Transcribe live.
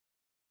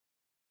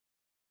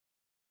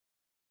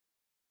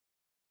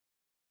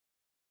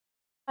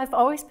I've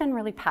always been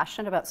really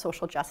passionate about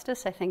social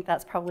justice. I think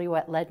that's probably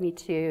what led me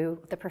to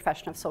the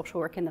profession of social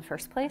work in the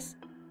first place.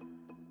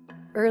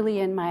 Early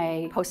in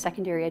my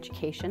post-secondary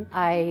education,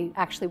 I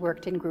actually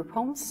worked in group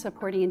homes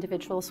supporting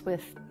individuals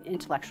with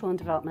intellectual and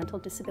developmental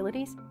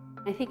disabilities.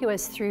 I think it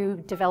was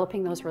through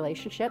developing those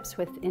relationships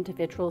with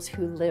individuals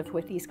who live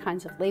with these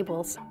kinds of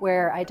labels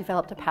where I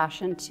developed a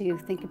passion to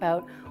think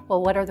about,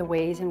 well, what are the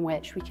ways in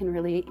which we can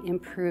really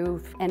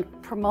improve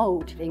and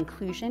promote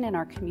inclusion in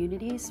our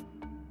communities.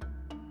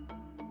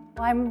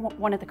 I'm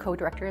one of the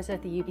co-directors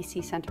at the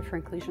UBC Centre for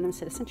Inclusion and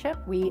Citizenship.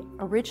 We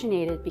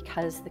originated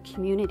because the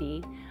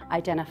community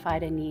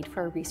identified a need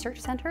for a research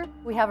centre.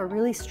 We have a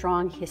really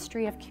strong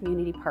history of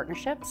community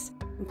partnerships.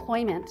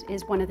 Employment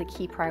is one of the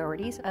key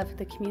priorities of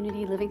the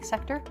community living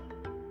sector.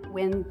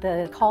 When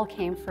the call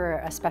came for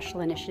a special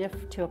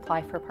initiative to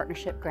apply for a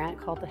partnership grant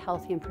called the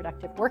Healthy and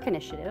Productive Work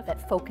Initiative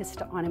that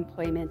focused on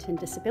employment and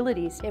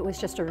disabilities, it was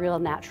just a real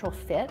natural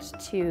fit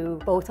to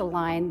both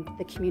align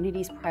the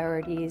community's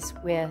priorities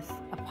with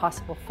a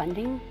possible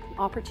funding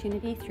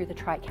opportunity through the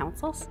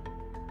tri-councils.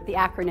 The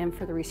acronym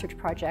for the research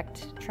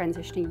project,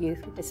 Transitioning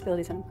Youth with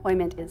Disabilities and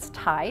Employment, is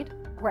TIDE.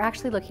 We're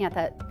actually looking at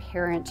that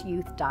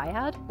parent-youth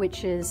dyad,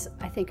 which is,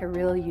 I think, a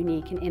really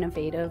unique and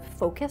innovative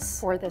focus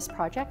for this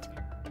project.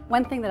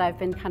 One thing that I've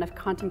been kind of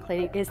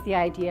contemplating is the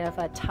idea of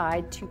a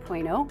TIDE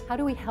 2.0. How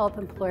do we help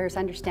employers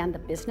understand the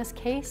business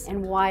case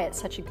and why it's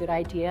such a good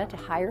idea to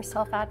hire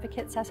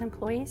self-advocates as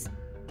employees?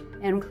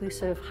 And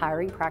inclusive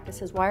hiring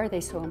practices, why are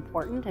they so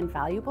important and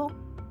valuable?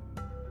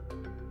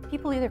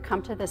 People either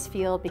come to this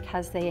field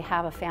because they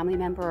have a family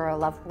member or a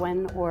loved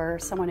one or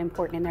someone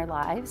important in their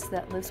lives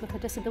that lives with a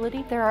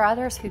disability. There are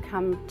others who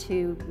come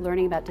to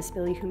learning about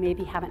disability who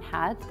maybe haven't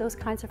had those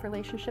kinds of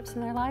relationships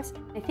in their lives.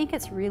 I think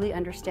it's really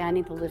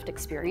understanding the lived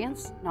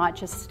experience, not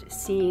just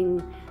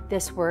seeing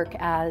this work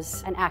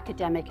as an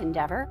academic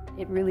endeavor.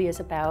 It really is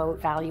about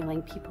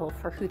valuing people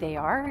for who they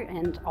are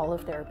and all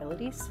of their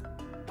abilities.